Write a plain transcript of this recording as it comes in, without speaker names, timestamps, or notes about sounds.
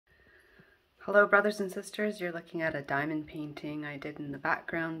Hello, brothers and sisters. You're looking at a diamond painting I did in the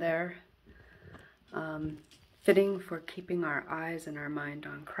background there. Fitting for keeping our eyes and our mind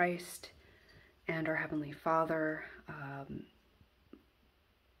on Christ and our Heavenly Father,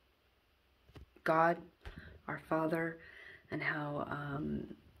 God, our Father, and how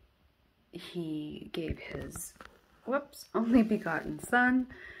He gave His only begotten Son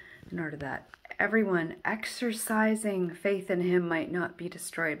in order that everyone exercising faith in Him might not be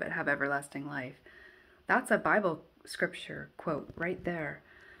destroyed but have everlasting life. That's a Bible scripture quote right there.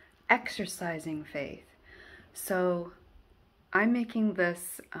 Exercising faith. So I'm making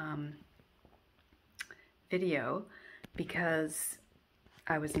this video because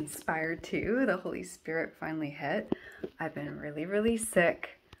I was inspired to. The Holy Spirit finally hit. I've been really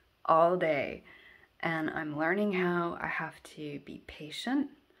sick all day, and I'm learning how I have to be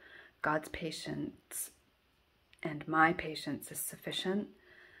patient. God's patience and my patience is sufficient.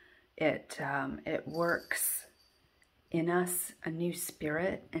 It works in us a new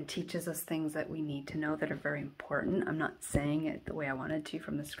spirit and teaches us things that we need to know that are very important. I'm not saying it the way I wanted to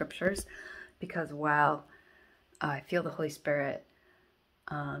from the scriptures because while I feel the Holy Spirit,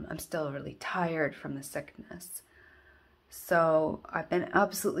 I'm still really tired from the sickness. So I've been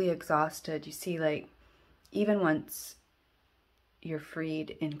absolutely exhausted. You see, like, even once you're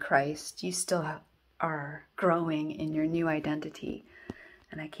freed in Christ, you still are growing in your new identity.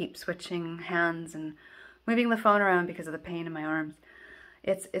 And I keep switching hands and moving the phone around because of the pain in my arms.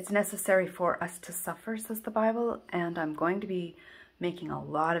 It's necessary for us to suffer, says the Bible, and I'm going to be making a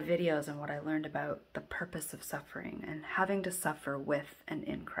lot of videos on what I learned about the purpose of suffering and having to suffer with and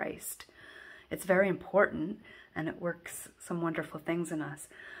in Christ. It's very important, and it works some wonderful things in us.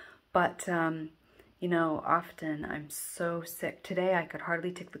 But, you know, often I'm so sick. Today I could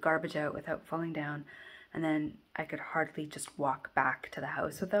hardly take the garbage out without falling down, and then I could hardly just walk back to the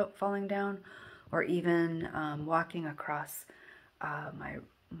house without falling down, or even walking across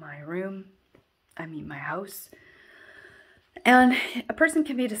my room, my house. And a person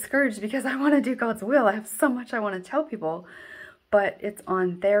can be discouraged because I want to do God's will. I have so much I want to tell people, but it's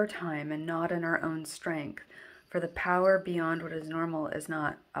on their time and not in our own strength. For the power beyond what is normal is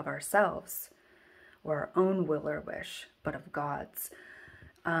not of ourselves or our own will or wish, but of God's.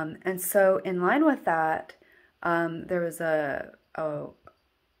 And so in line with that, there was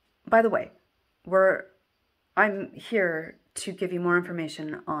by the way, I'm here to give you more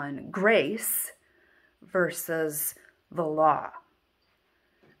information on grace versus the law.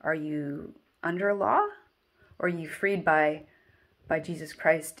 Are you under law, or are you freed by Jesus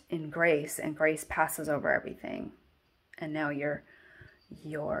Christ in grace, and grace passes over everything, and now you're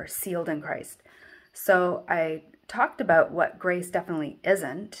sealed in Christ? So I talked about what grace definitely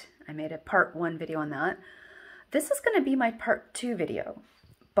isn't. I made a part 1 video on that. This is going to be my part 2 video,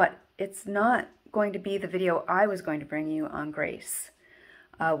 but it's not going to be the video I was going to bring you on grace,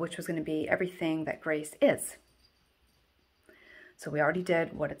 which was going to be everything that grace is. So we already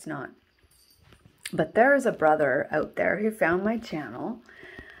did what it's not. But there is a brother out there who found my channel.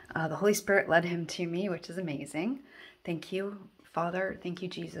 The Holy Spirit led him to me, which is amazing. Thank you, Father. Thank you,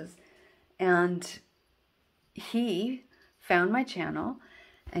 Jesus. And he found my channel,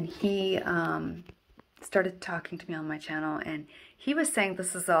 and he started talking to me on my channel, and he was saying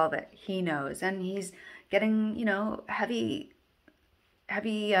this is all that he knows, and he's getting, you know, heavy,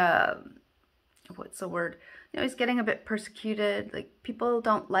 what's the word? You know, he's getting a bit persecuted. Like, people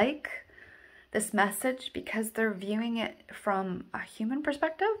don't like this message because they're viewing it from a human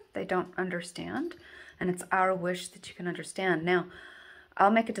perspective. They don't understand, and it's our wish that you can understand. Now, I'll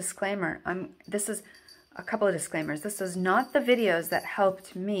make a disclaimer. This is a couple of disclaimers. This is not the videos that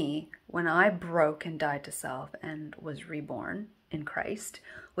helped me when I broke and died to self and was reborn in Christ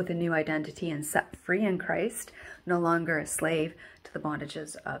with a new identity and set free in Christ, no longer a slave to the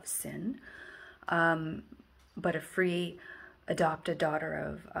bondages of sin, but a free adopted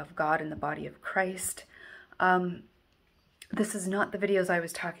daughter of God in the body of Christ. This is not the videos I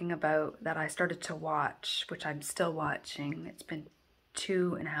was talking about that I started to watch, which I'm still watching. It's been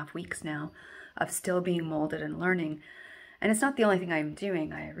 2.5 weeks now of still being molded and learning. And it's not the only thing I'm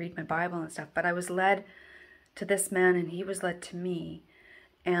doing. I read my Bible and stuff, but I was led to this man, and he was led to me.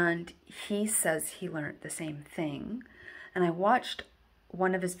 And he says he learned the same thing. And I watched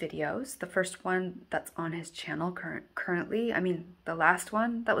one of his videos, the first one that's on his channel currently. I mean, the last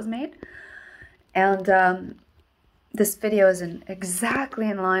one that was made. And this video is exactly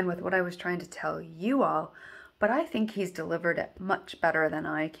in line with what I was trying to tell you all, but I think he's delivered it much better than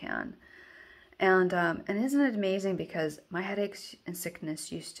I can. And isn't it amazing, because my headaches and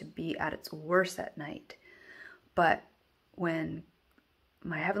sickness used to be at its worst at night. But when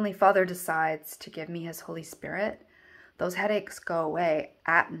my Heavenly Father decides to give me his Holy Spirit, those headaches go away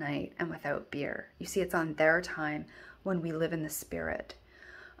at night and without beer. You see, it's on their time when we live in the Spirit.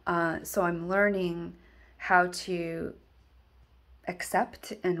 So I'm learning how to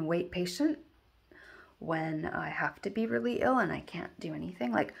accept and wait patient when I have to be really ill and I can't do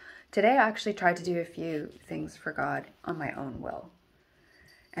anything. Like today, I actually tried to do a few things for God on my own will.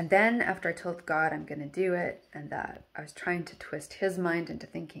 And then after I told God I'm going to do it, and that I was trying to twist his mind into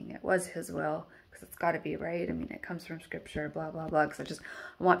thinking it was his will, because it's got to be right. I mean, it comes from scripture, blah, blah, blah, because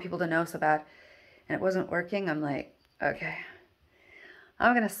I want people to know so bad. And it wasn't working. I'm like, okay,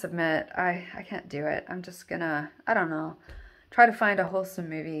 I'm going to submit. I can't do it. I'm just going to, I don't know, try to find a wholesome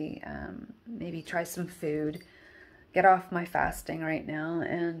movie, maybe try some food, get off my fasting right now,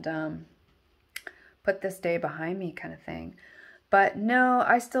 and put this day behind me kind of thing. But no,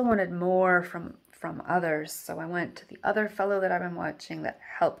 I still wanted more from others. So I went to the other fellow that I've been watching that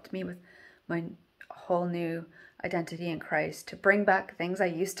helped me with my whole new identity in Christ, to bring back things I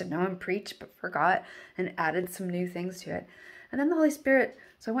used to know and preach but forgot, and added some new things to it. And then the Holy Spirit,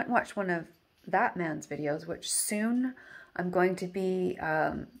 so I went and watched one of that man's videos, which soon I'm going to be,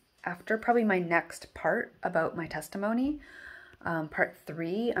 after probably my next part about my testimony, part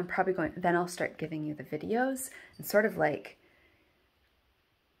 3, I'm probably going, then I'll start giving you the videos, and sort of like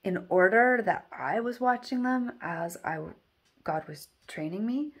in order that I was watching them as God was training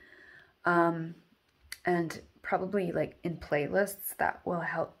me, and probably like in playlists that will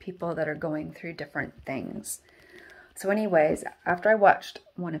help people that are going through different things. So anyways, after I watched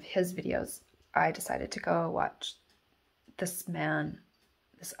one of his videos, I decided to go watch this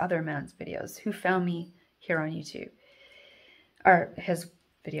other man's videos, who found me here on YouTube, or his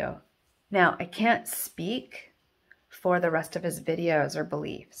video. Now, I can't speak for the rest of his videos or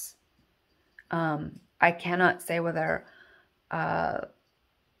beliefs. I cannot say whether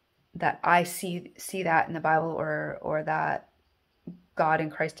that I see that in the Bible, or that God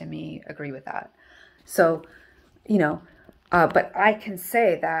and Christ and me agree with that. So, you know, but I can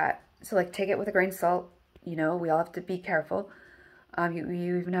say that, so like take it with a grain of salt. You know, we all have to be careful.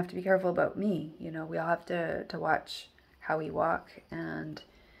 You even have to be careful about me. You know, we all have to watch how we walk, and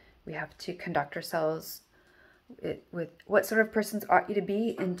we have to conduct ourselves with what sort of persons ought you to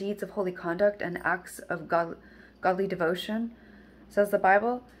be in deeds of holy conduct and acts of godly devotion, says the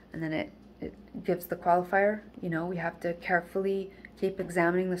Bible. And then it gives the qualifier. You know, we have to carefully keep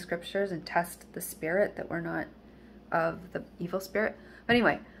examining the scriptures and test the spirit, that we're not of the evil spirit. But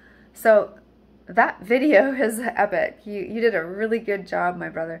anyway, so that video is epic. You did a really good job, my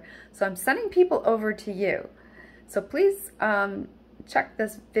brother. So I'm sending people over to you. So please check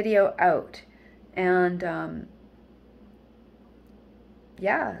this video out. And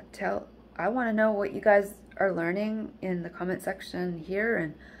yeah, I want to know what you guys are learning in the comment section here,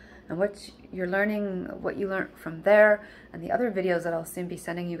 and what you're learning, what you learned from there, and the other videos that I'll soon be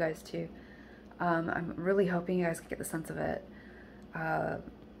sending you guys to. I'm really hoping you guys can get the sense of it. I'll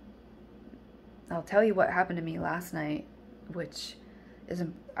tell you what happened to me last night, which is,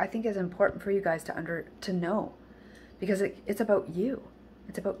 I think, is important for you guys to know, because it's about you.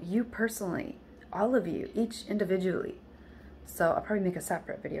 It's about you personally, all of you, each individually. So I'll probably make a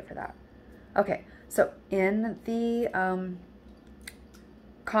separate video for that. Okay, so in the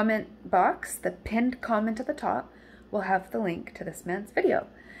comment box, the pinned comment at the top will have the link to this man's video.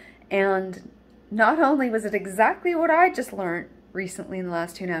 And not only was it exactly what I just learned recently in the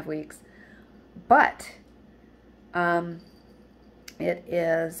last 2.5 weeks, but it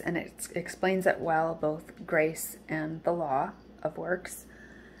is, and it explains it well, both grace and the law of works.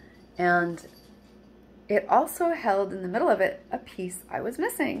 And it also held in the middle of it a piece I was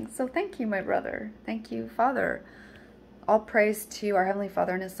missing. So thank you, my brother. Thank you, Father. All praise to our Heavenly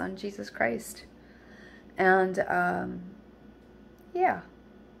Father and His Son, Jesus Christ. And yeah,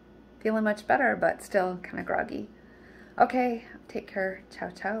 feeling much better, but still kind of groggy. Okay, take care.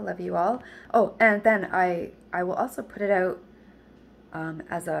 Ciao, ciao. Love you all. Oh, and then I will also put it out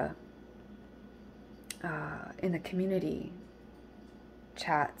as a in the community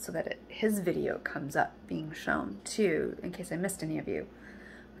chat, so that his video comes up being shown too, in case I missed any of you.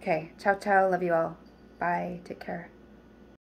 Okay, ciao, ciao. Love you all. Bye. Take care.